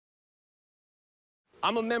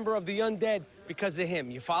I'm a member of the undead because of him,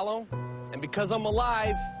 you follow? And because I'm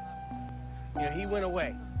alive, you know, he went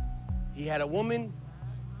away. He had a woman,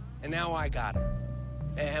 and now I got her.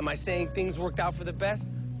 Am I saying things worked out for the best?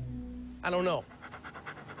 I don't know.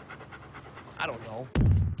 I don't know.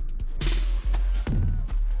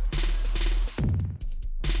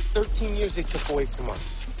 13 years they took away from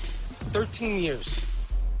us. 13 years.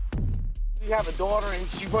 We have a daughter, and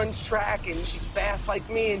she runs track, and she's fast like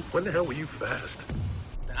me, and... When the hell were you fast?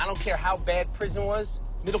 I don't care how bad prison was,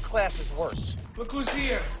 middle class is worse. Look who's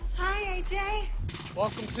here. Hi, AJ.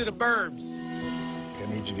 Welcome to the burbs. I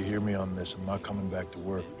need you to hear me on this. I'm not coming back to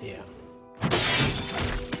work. Yeah.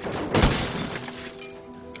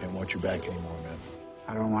 Can't watch your back anymore, man.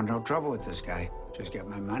 I don't want no trouble with this guy. Just get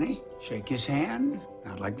my money, shake his hand,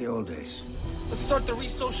 not like the old days. Let's start the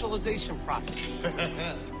re-socialization process.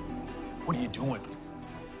 What are you doing?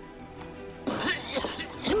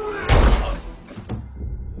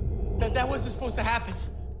 That wasn't supposed to happen.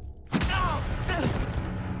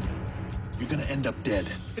 You're gonna end up dead.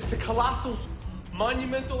 It's a colossal,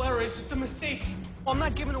 monumental error. It's just a mistake. Well, I'm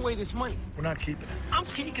not giving away this money. We're not keeping it. I'm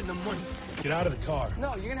taking the money. Get out of the car.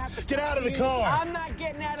 No, you're gonna have to... Get out of the car! I'm not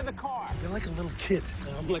getting out of the car. You're like a little kid.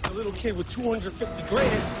 I'm like a little kid with 250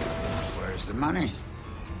 grand. Where's the money?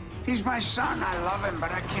 He's my son. I love him,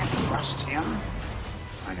 but I can't trust him.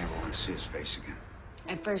 I never want to see his face again.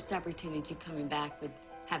 At first, I pretended you coming back would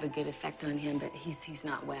have a good effect on him, but he's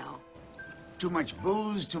not well. Too much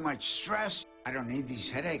booze, too much stress. I don't need these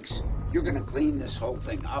headaches. You're gonna clean this whole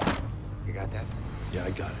thing up. You got that? Yeah,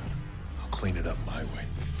 I got it. I'll clean it up my way.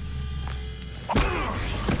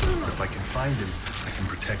 If I can find him, I can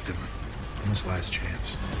protect him. On his last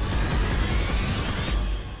chance.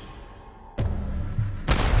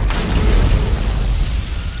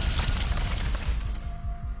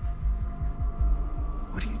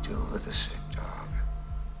 What do you do with a sick dog?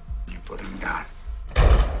 You put him down.